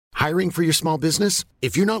Hiring for your small business?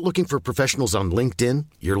 If you're not looking for professionals on LinkedIn,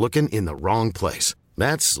 you're looking in the wrong place.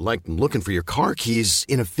 That's like looking for your car keys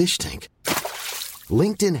in a fish tank.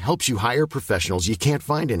 LinkedIn helps you hire professionals you can't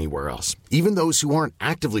find anywhere else, even those who aren't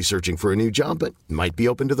actively searching for a new job but might be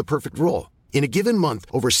open to the perfect role. In a given month,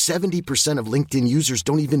 over 70% of LinkedIn users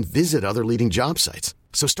don't even visit other leading job sites.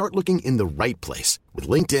 So start looking in the right place. With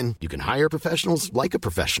LinkedIn, you can hire professionals like a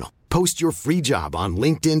professional. Post your free job on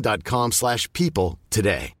linkedin.com/people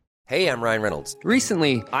today. Hey, I'm Ryan Reynolds.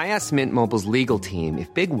 Recently, I asked Mint Mobile's legal team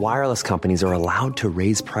if big wireless companies are allowed to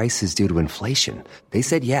raise prices due to inflation. They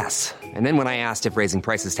said yes. And then when I asked if raising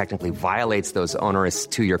prices technically violates those onerous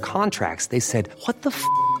two-year contracts, they said, "What the f***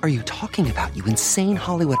 are you talking about, you insane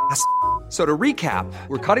Hollywood ass?" So to recap,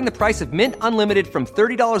 we're cutting the price of Mint Unlimited from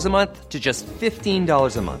 $30 a month to just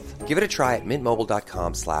 $15 a month. Give it a try at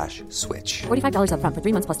mintmobile.com/switch. $45 up front for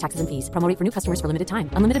 3 months plus taxes and fees. Promo rate for new customers for limited time.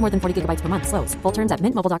 Unlimited more than 40 gigabytes per month. Slows full terms at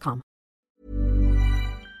mintmobile.com.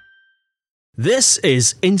 This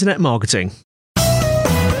is Internet Marketing.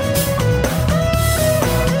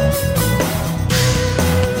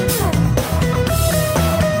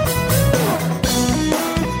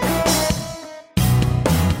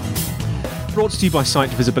 Brought to you by Site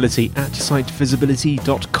Visibility at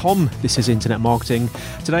sitevisibility.com. This is Internet Marketing.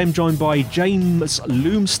 Today I'm joined by James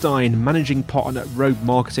Loomstein, Managing Partner at Rogue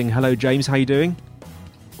Marketing. Hello, James. How are you doing?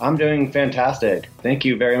 I'm doing fantastic. Thank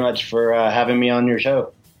you very much for having me on your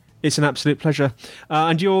show. It's an absolute pleasure.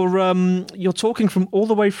 And you're talking from all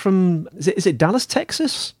the way from, is it Dallas,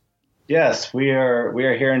 Texas? Yes, we are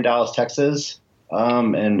here in Dallas, Texas.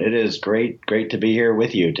 And it is great to be here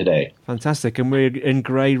with you today. Fantastic. And we're in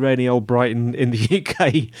grey, rainy old Brighton in the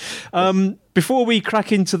UK. Before we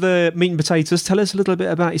crack into the meat and potatoes, tell us a little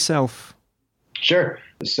bit about yourself. Sure.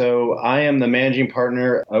 So I am the managing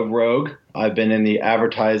partner of Rogue. I've been in the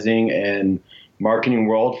advertising and marketing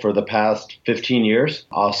world for the past 15 years.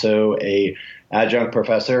 Also a adjunct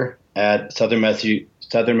professor at Southern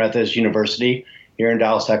Methodist University here in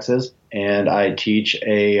Dallas, Texas. And I teach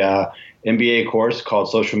a MBA course called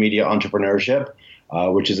Social Media Entrepreneurship,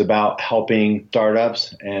 which is about helping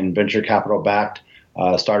startups and venture capital backed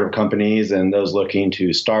startup companies and those looking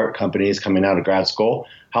to start companies coming out of grad school,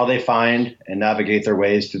 how they find and navigate their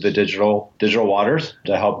ways through the digital waters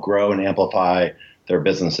to help grow and amplify their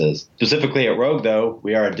businesses. Specifically at Rogue, though,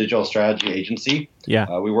 we are a digital strategy agency.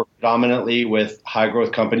 Yeah. We work predominantly with high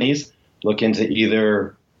growth companies looking to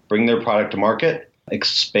either bring their product to market,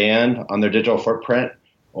 expand on their digital footprint,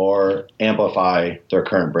 or amplify their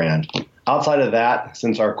current brand. Outside of that,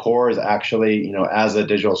 since our core is actually, as a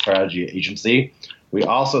digital strategy agency, we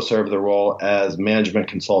also serve the role as management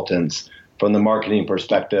consultants from the marketing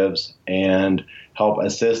perspectives and help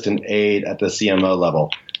assist and aid at the CMO level.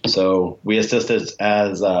 So we assist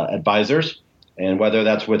as advisors, and whether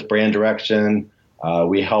that's with brand direction,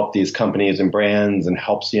 we help these companies and brands and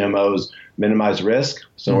help CMOs minimize risk.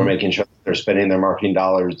 So we're making sure they're spending their marketing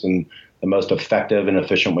dollars in the most effective and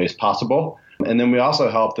efficient ways possible. And then we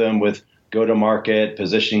also help them with go-to-market,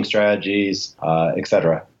 positioning strategies, et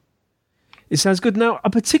cetera. It sounds good. Now, I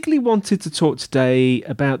particularly wanted to talk today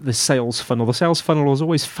about the sales funnel. The sales funnel has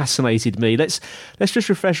always fascinated me. Let's just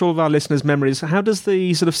refresh all of our listeners' memories. How does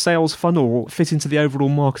the sort of sales funnel fit into the overall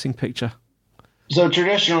marketing picture? So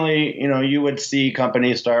traditionally, you would see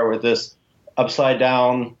companies start with this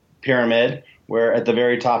upside-down pyramid, where at the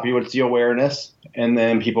very top you would see awareness, and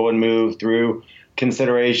then people would move through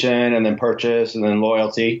consideration and then purchase and then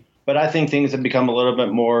loyalty. But I think things have become a little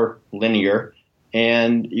bit more linear,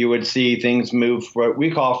 and you would see things move what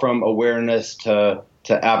we call from awareness to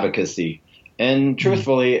advocacy. And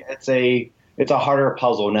truthfully, it's a harder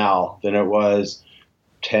puzzle now than it was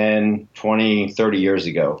 10, 20, 30 years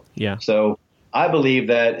ago. Yeah. So I believe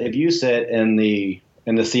that if you sit in the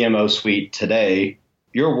CMO suite today,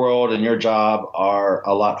 your world and your job are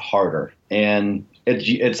a lot harder, and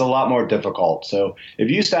it's a lot more difficult. So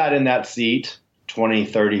if you sat in that seat 20,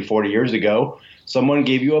 30, 40 years ago, someone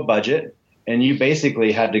gave you a budget, and you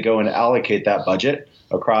basically had to go and allocate that budget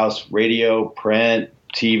across radio, print,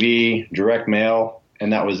 TV, direct mail,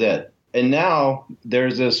 and that was it. And now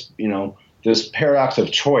there's this paradox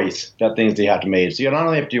of choice that things they have to make. So you not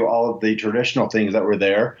only have to do all of the traditional things that were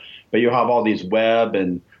there, but you have all these web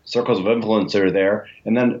and circles of influence that are there.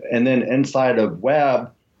 And then inside of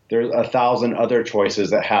web, there's 1,000 other choices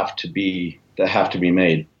that have to be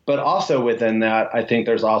made. But also within that, I think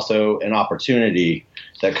there's also an opportunity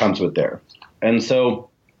that comes with there. And so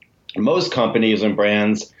most companies and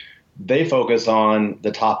brands, they focus on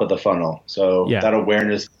the top of the funnel. So that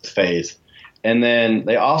awareness phase. And then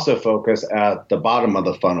they also focus at the bottom of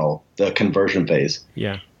the funnel, the conversion phase.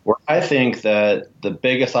 Yeah. Where I think that the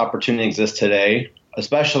biggest opportunity exists today,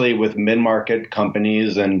 especially with mid-market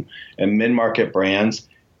companies and mid-market brands,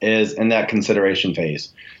 is in that consideration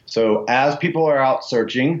phase. So as people are out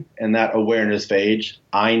searching in that awareness phase,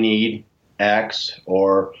 I need X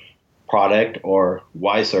or product or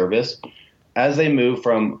Y service, as they move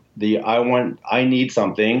from the I need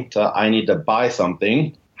something to I need to buy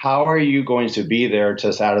something, how are you going to be there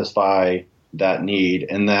to satisfy that need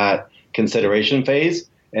in that consideration phase?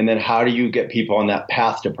 And then how do you get people on that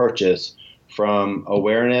path to purchase from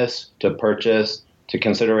awareness to purchase to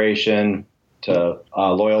consideration to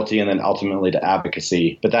loyalty and then ultimately to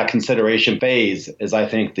advocacy? But that consideration phase is, I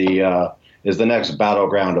think, is the next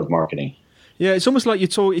battleground of marketing. Yeah, it's almost like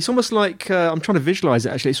It's almost like I'm trying to visualize it.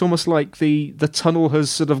 Actually, it's almost like the tunnel has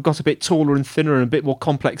sort of got a bit taller and thinner and a bit more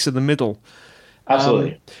complex in the middle.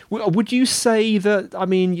 Absolutely. Would you say that, I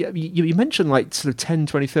mean, you mentioned like sort of 10,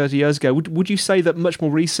 20, 30 years ago, would you say that much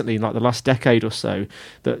more recently, like the last decade or so,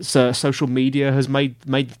 that social media has made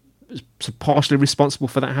partially responsible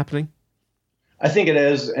for that happening? I think it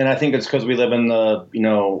is, and I think it's because we live in the,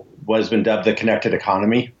 what has been dubbed the connected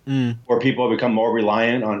economy, where people become more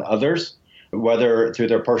reliant on others, whether through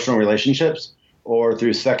their personal relationships or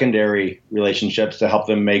through secondary relationships to help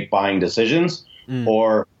them make buying decisions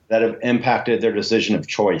or that have impacted their decision of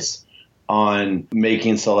choice on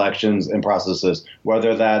making selections and processes,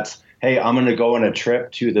 whether that's, hey, I'm going to go on a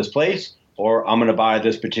trip to this place, or I'm going to buy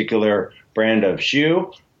this particular brand of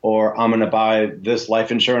shoe, or I'm going to buy this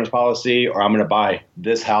life insurance policy, or I'm going to buy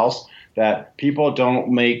this house, that people don't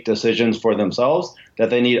make decisions for themselves, that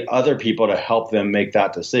they need other people to help them make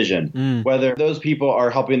that decision. Whether those people are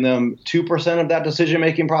helping them 2% of that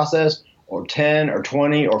decision-making process, or 10 or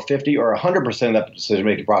 20 or 50 or 100% of that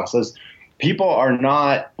decision-making process, people are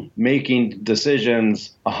not making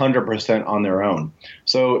decisions 100% on their own.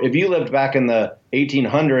 So if you lived back in the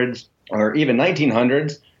 1800s or even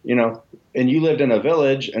 1900s, and you lived in a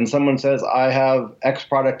village and someone says, I have X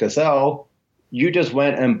product to sell, you just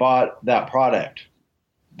went and bought that product.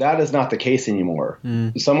 That is not the case anymore.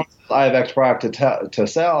 Someone says, I have X product to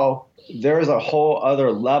sell, there is a whole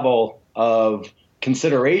other level of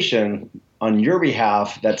consideration on your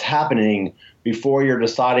behalf that's happening before you're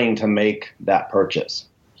deciding to make that purchase.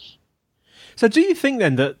 So do you think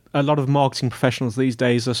then that a lot of marketing professionals these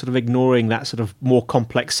days are sort of ignoring that sort of more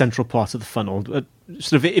complex central part of the funnel?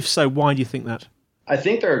 If so, why do you think that? I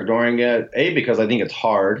think they're ignoring it, A, because I think it's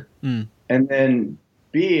hard. And then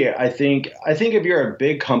B, I think if you're a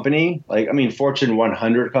big company, Fortune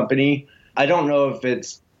 100 company, I don't know if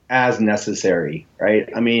it's as necessary, right?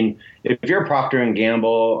 I mean, if you're Procter & Gamble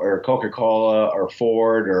or Coca-Cola or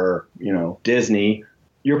Ford or, Disney,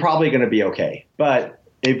 you're probably going to be okay. But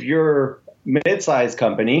if you're mid-sized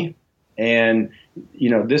company and,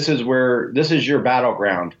 this is your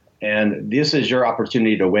battleground and this is your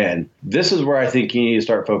opportunity to win, this is where I think you need to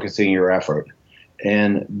start focusing your effort.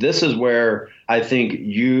 And this is where I think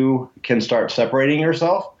you can start separating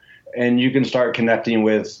yourself and you can start connecting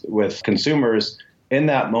with consumers in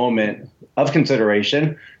that moment of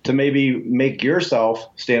consideration to maybe make yourself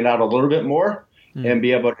stand out a little bit more and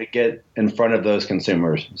be able to get in front of those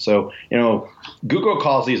consumers. So, Google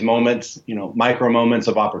calls these moments, micro moments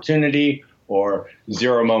of opportunity or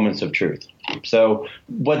zero moments of truth. So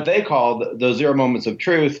what they call those zero moments of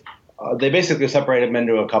truth, they basically separate them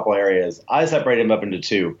into a couple areas. I separate them up into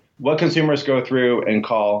two. What consumers go through and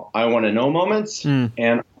call I want to know moments and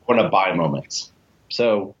I want to buy moments.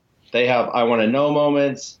 So they have I want to know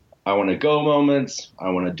moments, I want to go moments, I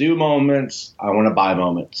want to do moments, I want to buy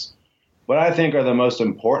moments. What I think are the most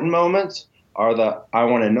important moments are the I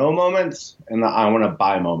want to know moments and the I want to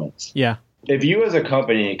buy moments. Yeah. If you as a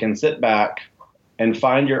company can sit back and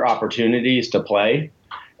find your opportunities to play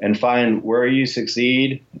and find where you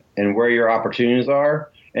succeed and where your opportunities are,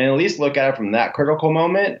 and at least look at it from that critical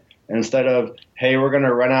moment instead of, hey, we're going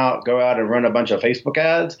to go out and run a bunch of Facebook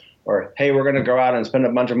ads, or, hey, we're going to go out and spend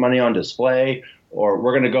a bunch of money on display, or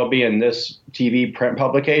we're going to go be in this TV print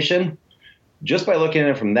publication. Just by looking at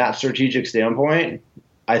it from that strategic standpoint,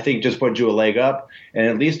 I think just puts you a leg up and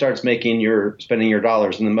at least starts making spending your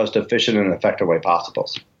dollars in the most efficient and effective way possible.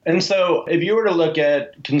 And so if you were to look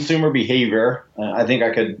at consumer behavior, I think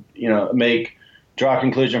I could, draw a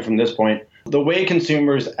conclusion from this point. The way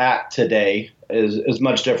consumers act today is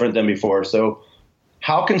much different than before. So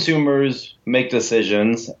how consumers make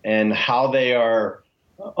decisions and how they are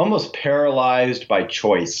almost paralyzed by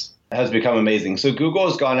choice has become amazing. So Google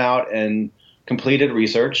has gone out and completed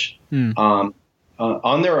research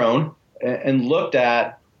on their own and looked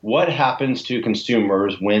at what happens to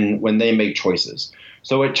consumers when they make choices.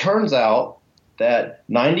 So it turns out that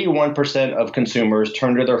 91% of consumers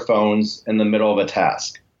turn to their phones in the middle of a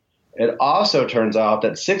task. It also turns out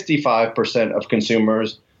that 65% of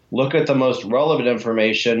consumers look at the most relevant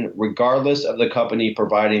information regardless of the company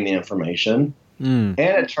providing the information. And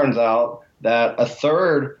it turns out that a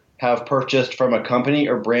third have purchased from a company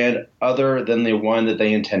or brand other than the one that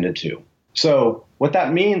they intended to. So what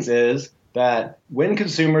that means is that when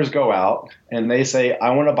consumers go out and they say,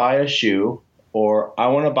 I want to buy a shoe, or I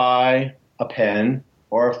want to buy a pen,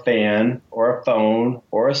 or a fan, or a phone,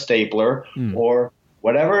 or a stapler, or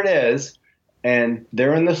whatever it is, and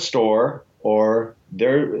they're in the store or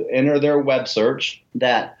they're enter their web search,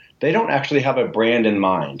 that they don't actually have a brand in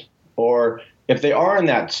mind. Or if they are in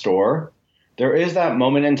that store, there is that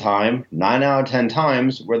moment in time, 9 out of 10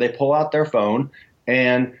 times, where they pull out their phone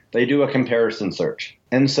and they do a comparison search.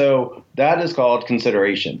 And so that is called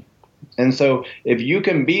consideration. And so if you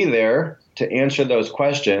can be there to answer those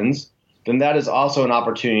questions, then that is also an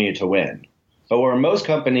opportunity to win. But where most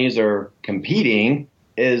companies are competing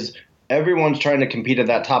is everyone's trying to compete at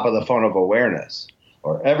that top of the funnel of awareness,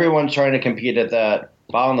 or everyone's trying to compete at that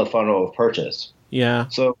bottom of the funnel of purchase. Yeah.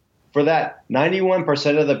 So for that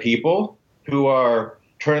 91% of the people who are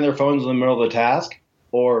turning their phones in the middle of the task,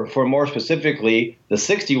 or for more specifically, the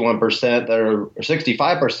 61% that are, or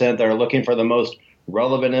 65% that are looking for the most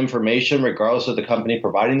relevant information, regardless of the company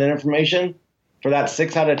providing that information, for that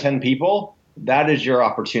 6 out of 10 people, that is your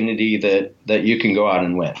opportunity that you can go out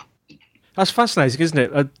and win. That's fascinating, isn't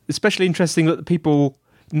it? Especially interesting that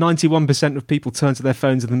 91% of people turn to their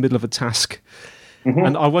phones in the middle of a task. Mm-hmm.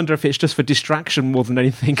 And I wonder if it's just for distraction more than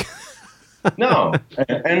anything. No.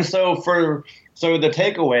 And so the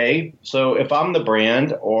takeaway, so if I'm the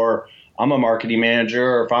brand, or I'm a marketing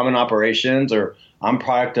manager, or if I'm in operations, or I'm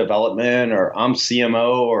product development, or I'm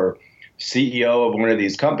CMO or CEO of one of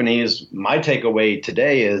these companies, my takeaway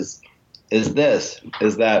today is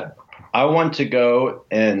that I want to go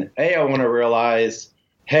and I want to realize,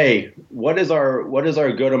 hey, what is our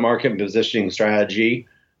go-to-market positioning strategy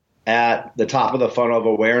at the top of the funnel of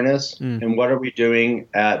awareness, and what are we doing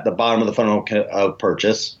at the bottom of the funnel of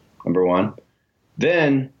purchase, number one.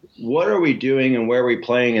 Then what are we doing and where are we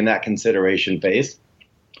playing in that consideration phase?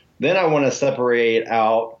 Then I want to separate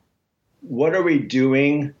out what are we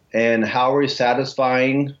doing and how are we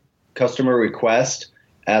satisfying customer request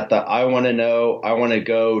at the I want to know, I want to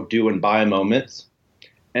go do and buy moments.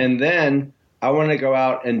 And then I want to go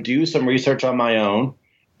out and do some research on my own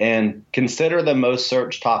and consider the most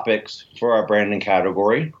searched topics for our branding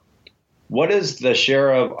category. What is the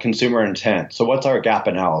share of consumer intent? So what's our gap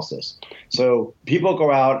analysis? So people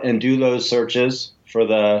go out and do those searches for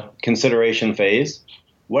the consideration phase.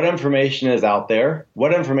 What information is out there?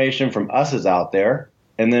 What information from us is out there?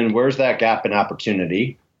 And then where's that gap and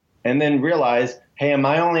opportunity? And then realize, hey, am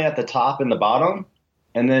I only at the top and the bottom?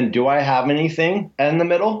 And then do I have anything in the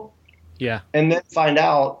middle? Yeah. And then find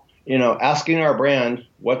out, asking our brand,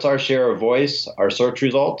 what's our share of voice, our search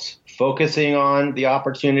results, focusing on the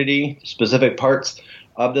opportunity, specific parts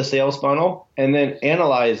of the sales funnel, and then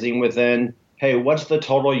analyzing within, hey, what's the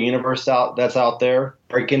total universe that's out there,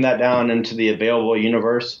 breaking that down into the available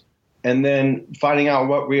universe, and then finding out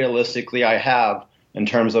what realistically I have in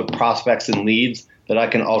terms of prospects and leads that I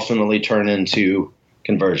can ultimately turn into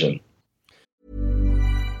conversion.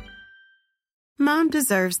 Mom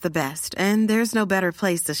deserves the best, and there's no better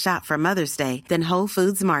place to shop for Mother's Day than Whole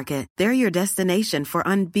Foods Market. They're your destination for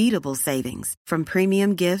unbeatable savings, from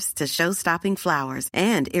premium gifts to show-stopping flowers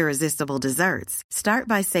and irresistible desserts. Start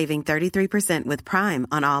by saving 33% with Prime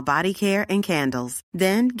on all body care and candles.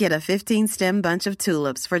 Then get a 15-stem bunch of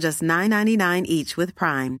tulips for just $9.99 each with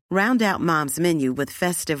Prime. Round out Mom's menu with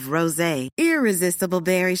festive rosé, irresistible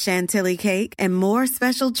berry chantilly cake, and more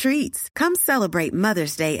special treats. Come celebrate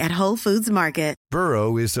Mother's Day at Whole Foods Market.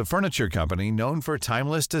 Burrow is a furniture company known for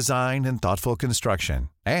timeless design and thoughtful construction,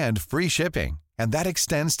 and free shipping, and that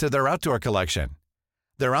extends to their outdoor collection.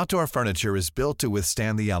 Their outdoor furniture is built to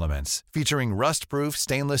withstand the elements, featuring rust-proof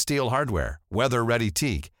stainless steel hardware, weather-ready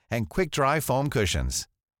teak, and quick-dry foam cushions.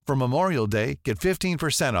 For Memorial Day, get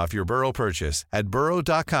 15% off your Burrow purchase at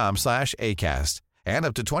burrow.com/ACAST, and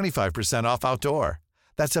up to 25% off outdoor.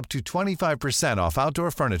 That's up to 25% off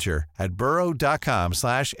outdoor furniture at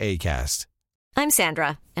burrow.com/ACAST. I'm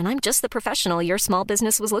Sandra, and I'm just the professional your small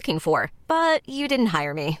business was looking for. But you didn't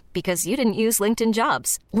hire me because you didn't use LinkedIn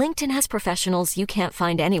Jobs. LinkedIn has professionals you can't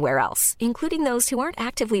find anywhere else, including those who aren't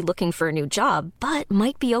actively looking for a new job, but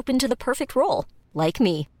might be open to the perfect role, like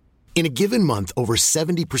me. In a given month, over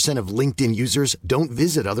 70% of LinkedIn users don't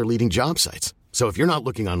visit other leading job sites. So if you're not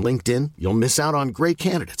looking on LinkedIn, you'll miss out on great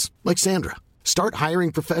candidates like Sandra. Start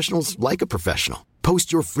hiring professionals like a professional.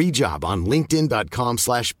 Post your free job on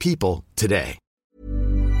linkedin.com/people today.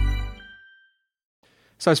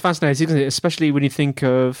 So it's fascinating, isn't it? Especially when you think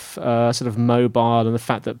of sort of mobile and the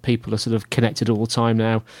fact that people are sort of connected all the time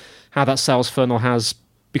now, how that sales funnel has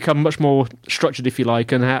become much more structured, if you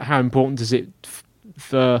like, and how important is it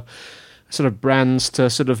for sort of brands to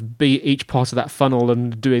sort of be each part of that funnel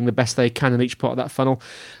and doing the best they can in each part of that funnel.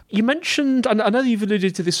 You mentioned, I know you've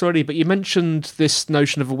alluded to this already, but you mentioned this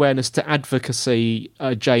notion of awareness to advocacy,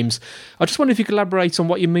 James. I just wonder if you could elaborate on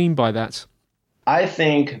what you mean by that. I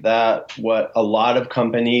think that what a lot of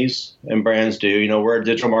companies and brands do, we're a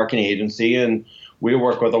digital marketing agency and we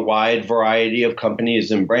work with a wide variety of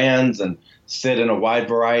companies and brands and sit in a wide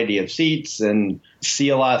variety of seats and see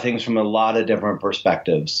a lot of things from a lot of different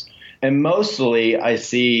perspectives. And mostly I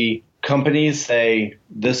see companies say,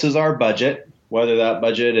 this is our budget, whether that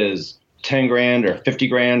budget is 10 grand or 50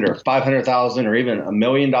 grand or 500,000 or even $1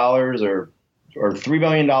 million or $3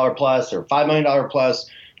 million plus or $5 million plus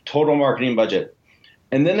total marketing budget.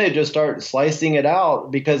 And then they just start slicing it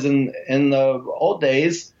out because in the old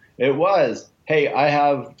days, it was, hey, I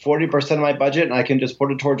have 40% of my budget and I can just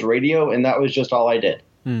put it towards radio. And that was just all I did.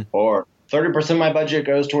 Or 30% of my budget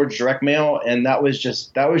goes towards direct mail, and that was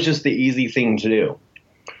just the easy thing to do.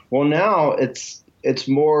 Well, now it's a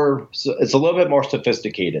little bit more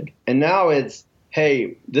sophisticated. And now it's,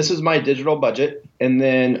 hey, this is my digital budget, and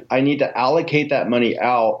then I need to allocate that money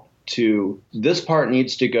out to this part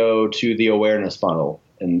needs to go to the awareness funnel,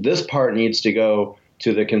 and this part needs to go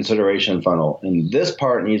to the consideration funnel, and this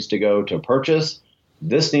part needs to go to purchase.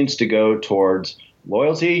 This needs to go towards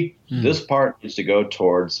loyalty. This part needs to go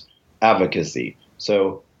towards advocacy.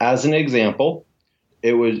 So as an example,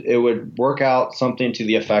 it would work out something to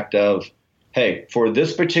the effect of, hey, for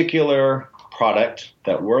this particular product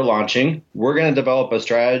that we're launching, we're going to develop a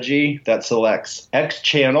strategy that selects X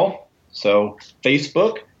channel. So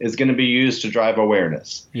Facebook is going to be used to drive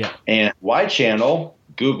awareness. Yeah. And Y channel,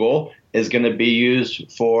 Google, is going to be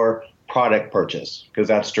used for product purchase because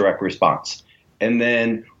that's direct response. And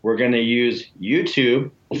then we're going to use YouTube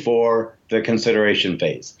for the consideration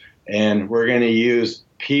phase. And we're going to use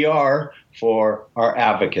PR for our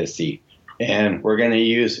advocacy. And we're going to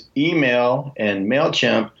use email and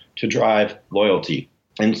MailChimp to drive loyalty.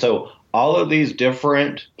 And so all of these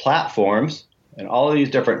different platforms and all of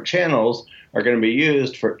these different channels are going to be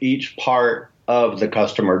used for each part of the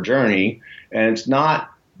customer journey. And it's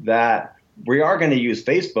not that we are going to use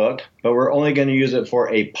Facebook, but we're only going to use it for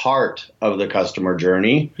a part of the customer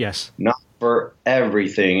journey. Yes. Not for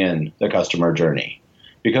everything in the customer journey.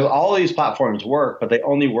 Because all of these platforms work, but they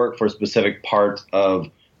only work for specific parts of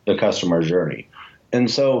the customer journey.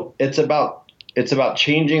 And so it's about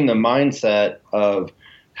changing the mindset of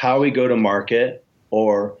how we go to market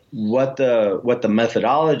or what the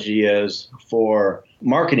methodology is for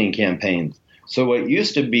marketing campaigns. So what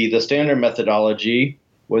used to be the standard methodology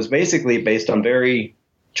was basically based on very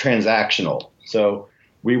transactional. So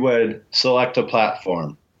we would select a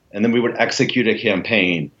platform and then we would execute a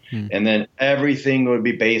campaign. And then everything would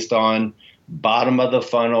be based on bottom of the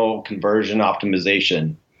funnel conversion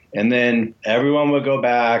optimization. And then everyone would go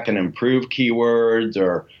back and improve keywords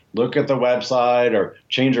or look at the website or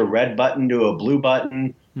change a red button to a blue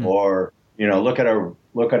button or, look at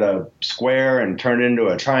a square and turn it into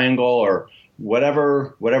a triangle or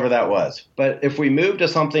whatever that was. But if we moved to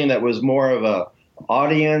something that was more of a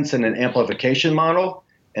audience and an amplification model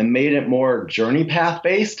and made it more journey path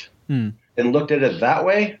based and looked at it that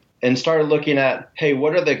way, and started looking at, hey,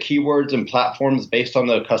 what are the keywords and platforms based on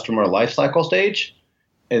the customer lifecycle stage?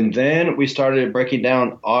 And then we started breaking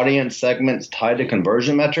down audience segments tied to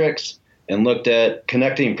conversion metrics and looked at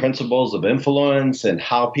connecting principles of influence and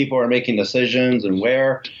how people are making decisions and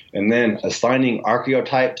where, and then assigning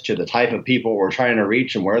archetypes to the type of people we're trying to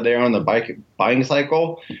reach and where they are on the buying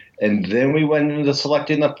cycle. And then we went into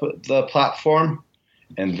selecting the platform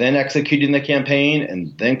and then executing the campaign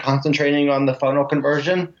and then concentrating on the funnel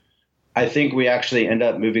conversion. I think we actually end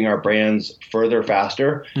up moving our brands further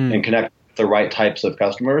faster and connect with the right types of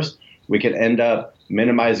customers. We can end up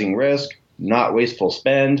minimizing risk, not wasteful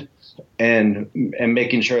spend, and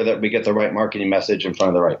making sure that we get the right marketing message in front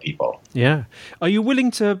of the right people. Yeah. Are you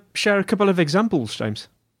willing to share a couple of examples, James?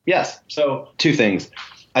 Yes. So 2 things.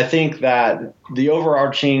 I think that the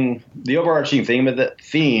overarching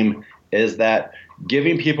theme is that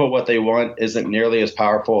giving people what they want isn't nearly as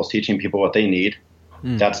powerful as teaching people what they need.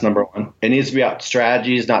 That's number 1. It needs to be about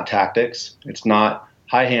strategies, not tactics. It's not,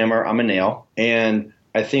 hi, hammer, I'm a nail. And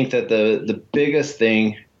I think that the biggest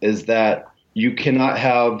thing is that you cannot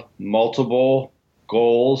have multiple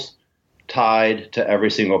goals tied to every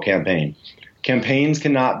single campaign. Campaigns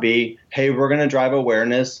cannot be, hey, we're going to drive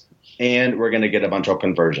awareness and we're going to get a bunch of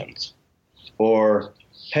conversions. Or,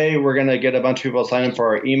 hey, we're going to get a bunch of people to sign in for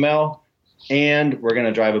our email and we're going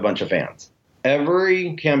to drive a bunch of fans.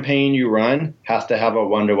 Every campaign you run has to have a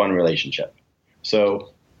one-to-one relationship.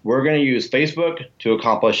 So we're going to use Facebook to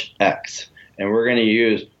accomplish X, and we're going to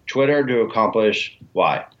use Twitter to accomplish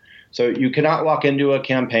Y. So you cannot walk into a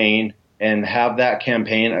campaign and have that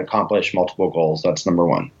campaign accomplish multiple goals. That's number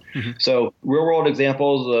one. Mm-hmm. So real-world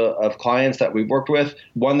examples of clients that we've worked with.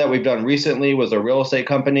 One that we've done recently was a real estate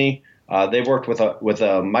company. They've worked with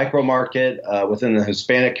a micro market within the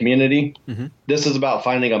Hispanic community. Mm-hmm. This is about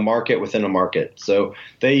finding a market within a market. So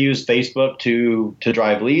they use Facebook to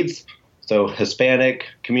drive leads. So Hispanic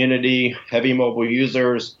community, heavy mobile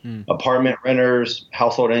users, apartment renters,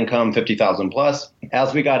 household income 50,000 plus.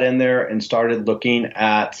 As we got in there and started looking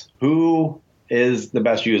at who is the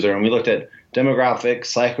best user, and we looked at demographics,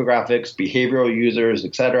 psychographics, behavioral users,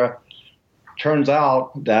 etc. Turns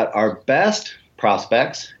out that our best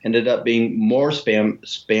prospects ended up being more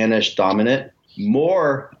Spanish dominant,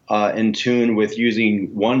 more in tune with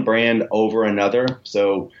using one brand over another.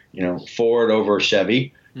 So, Ford over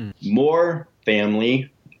Chevy, more family.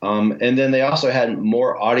 And then they also had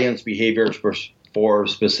more audience behaviors for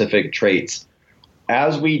specific traits.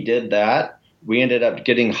 As we did that, we ended up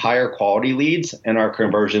getting higher quality leads and our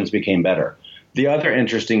conversions became better. The other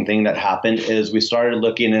interesting thing that happened is we started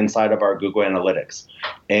looking inside of our Google Analytics,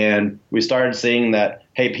 and we started seeing that,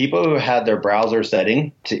 hey, people who had their browser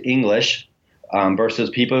setting to English versus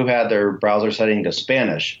people who had their browser setting to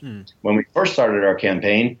Spanish. When we first started our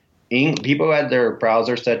campaign, people who had their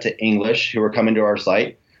browser set to English who were coming to our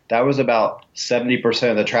site, that was about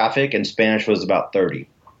 70% of the traffic, and Spanish was about 30%.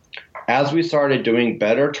 As we started doing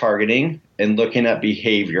better targeting and looking at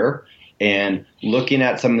behavior and looking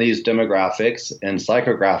at some of these demographics and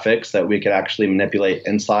psychographics that we could actually manipulate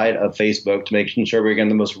inside of Facebook to making sure we're getting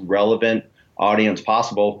the most relevant audience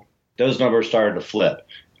possible, those numbers started to flip.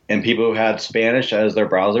 And people who had Spanish as their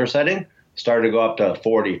browser setting started to go up to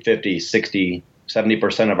 40, 50, 60,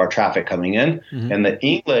 70% of our traffic coming in. Mm-hmm. And the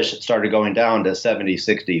English started going down to 70,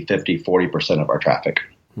 60, 50, 40% of our traffic.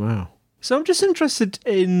 Wow. So I'm just interested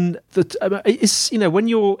in when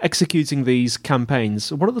you're executing these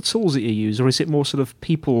campaigns, what are the tools that you use, or is it more sort of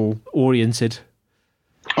people-oriented?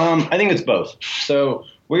 I think it's both. So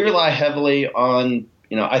we rely heavily on,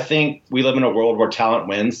 I think we live in a world where talent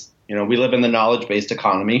wins. We live in the knowledge-based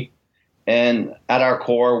economy. And at our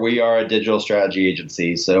core, we are a digital strategy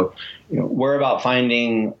agency. So we're about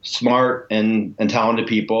finding smart and talented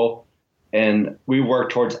people, and we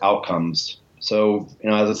work towards outcomes. So,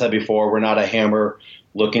 as I said before, we're not a hammer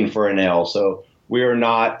looking for a nail. So we are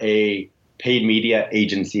not a paid media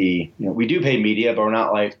agency. We do paid media, but we're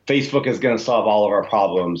not like Facebook is going to solve all of our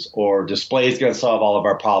problems, or display is going to solve all of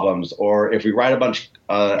our problems, or if we write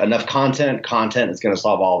enough content is going to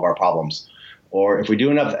solve all of our problems. Or if we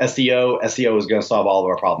do enough SEO is going to solve all of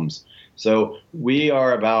our problems. So we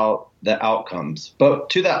are about the outcomes.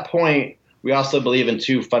 But to that point, we also believe in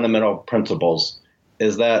two fundamental principles.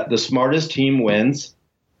 Is that the smartest team wins,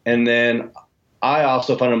 and then I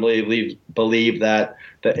also fundamentally believe that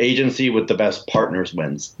the agency with the best partners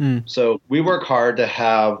wins. So we work hard to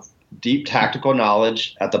have deep tactical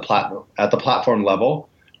knowledge at the platform level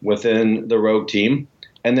within the Rogue team,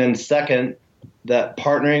 and then second, that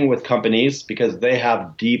partnering with companies because they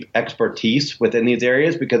have deep expertise within these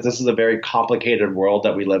areas, because this is a very complicated world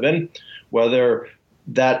that we live in, whether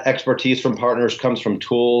that expertise from partners comes from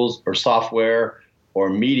tools or software or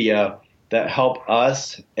media that help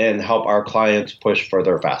us and help our clients push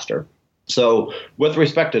further faster. So with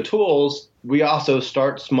respect to tools, we also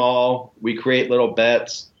start small, we create little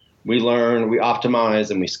bets, we learn, we optimize,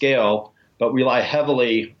 and we scale, but we rely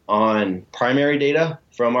heavily on primary data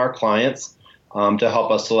from our clients to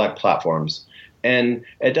help us select platforms. And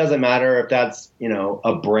it doesn't matter if that's,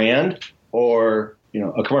 a brand or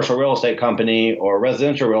a commercial real estate company or a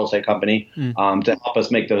residential real estate company to help us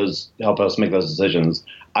make those decisions.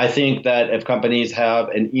 I think that if companies have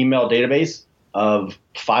an email database of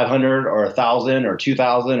 500 or 1,000 or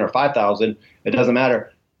 2,000 or 5,000, it doesn't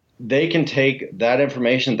matter. They can take that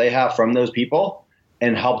information they have from those people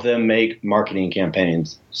and help them make marketing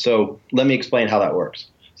campaigns. So let me explain how that works.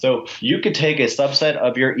 So you could take a subset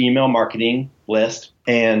of your email marketing list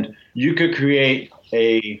and you could create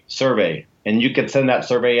a survey. And you could send that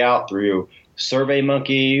survey out through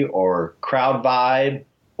SurveyMonkey or CrowdVibe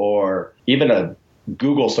or even a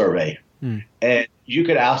Google survey. And you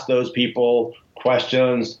could ask those people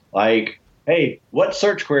questions like, hey, what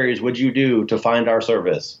search queries would you do to find our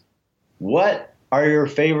service? What are your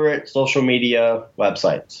favorite social media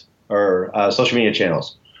websites? or social media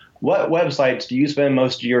channels. What websites do you spend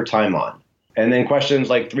most of your time on? And then questions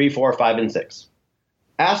like 3, 4, 5, and 6.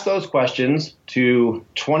 Ask those questions to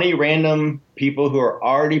 20 random people who are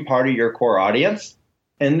already part of your core audience.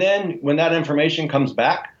 And then when that information comes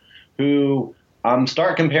back, who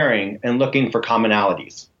start comparing and looking for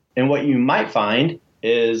commonalities. And what you might find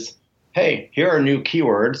is, hey, here are new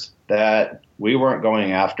keywords that we weren't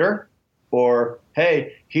going after. Or,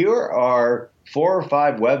 hey, here are 4 or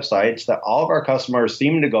 5 websites that all of our customers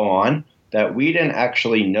seem to go on that we didn't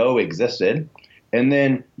actually know existed. And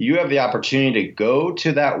then you have the opportunity to go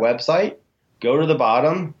to that website, go to the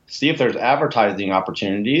bottom, see if there's advertising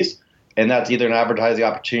opportunities. And that's either an advertising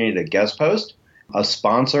opportunity to guest post, a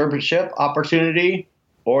sponsorship opportunity,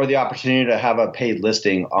 or the opportunity to have a paid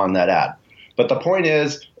listing on that ad. But the point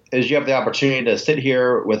is you have the opportunity to sit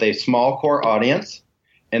here with a small core audience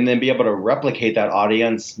and then be able to replicate that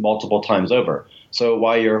audience multiple times over. So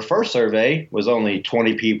while your first survey was only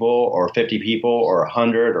 20 people or 50 people or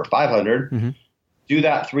 100 or 500, do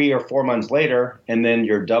that 3 or 4 months later, and then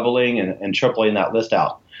you're doubling and tripling that list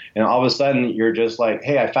out. And all of a sudden, you're just like,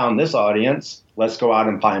 hey, I found this audience. Let's go out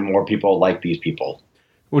and find more people like these people.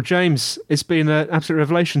 Well, James, it's been an absolute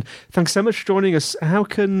revelation. Thanks so much for joining us. How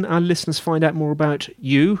can our listeners find out more about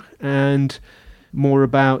you and more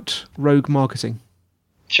about Rogue Marketing?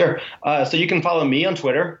 Sure. So you can follow me on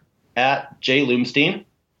Twitter at @JLoomstein.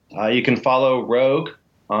 You can follow Rogue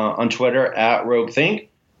on Twitter at RogueThink,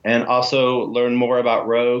 and also learn more about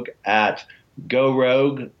Rogue at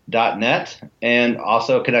gorogue.net, and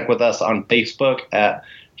also connect with us on Facebook at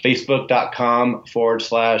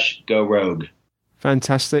facebook.com/GoRogue.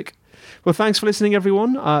 Fantastic. Well, thanks for listening,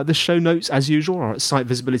 everyone. The show notes, as usual, are at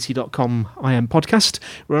sitevisibility.com podcast.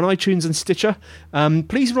 We're on iTunes and Stitcher.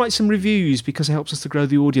 Please write some reviews because it helps us to grow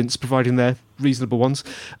the audience, providing they're reasonable ones.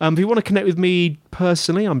 If you want to connect with me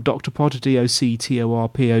personally, I'm Dr. Pod,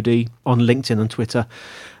 DoctorPod, on LinkedIn and Twitter.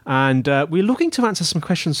 And we're looking to answer some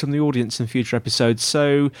questions from the audience in future episodes.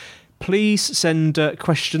 So please send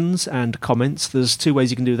questions and comments. There's 2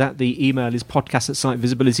 ways you can do that. The email is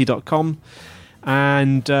podcast@sitevisibility.com.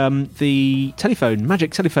 And the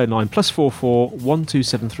magic telephone line, +44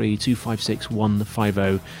 1273 256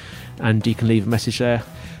 150. And you can leave a message there.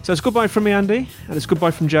 So it's goodbye from me, Andy, and it's goodbye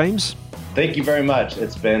from James. Thank you very much.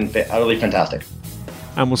 It's been utterly fantastic.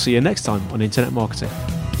 And we'll see you next time on Internet Marketing.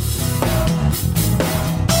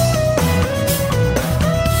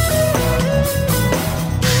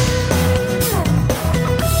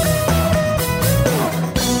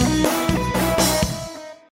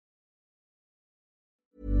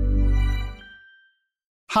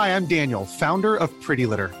 Hi, I'm Daniel, founder of Pretty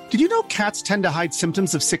Litter. Did you know cats tend to hide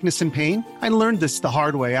symptoms of sickness and pain? I learned this the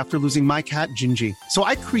hard way after losing my cat, Gingy. So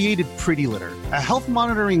I created Pretty Litter, a health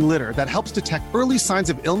monitoring litter that helps detect early signs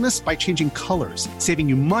of illness by changing colors, saving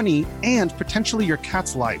you money and potentially your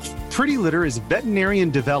cat's life. Pretty Litter is veterinarian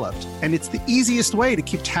developed, and it's the easiest way to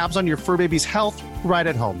keep tabs on your fur baby's health right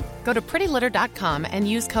at home. Go to prettylitter.com and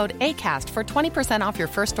use code ACAST for 20% off your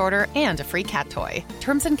first order and a free cat toy.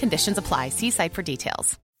 Terms and conditions apply. See site for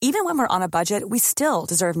details. Even when we're on a budget, we still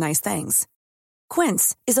deserve nice things.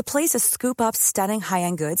 Quince is a place to scoop up stunning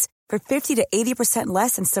high-end goods for 50 to 80%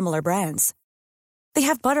 less than similar brands. They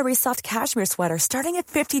have buttery soft cashmere sweaters starting at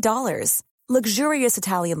 $50, luxurious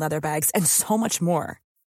Italian leather bags, and so much more.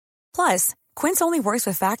 Plus, Quince only works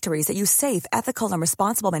with factories that use safe, ethical, and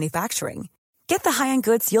responsible manufacturing. Get the high-end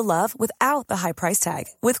goods you'll love without the high price tag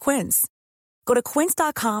with Quince. Go to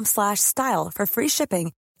quince.com/style for free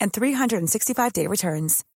shipping and 365-day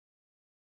returns.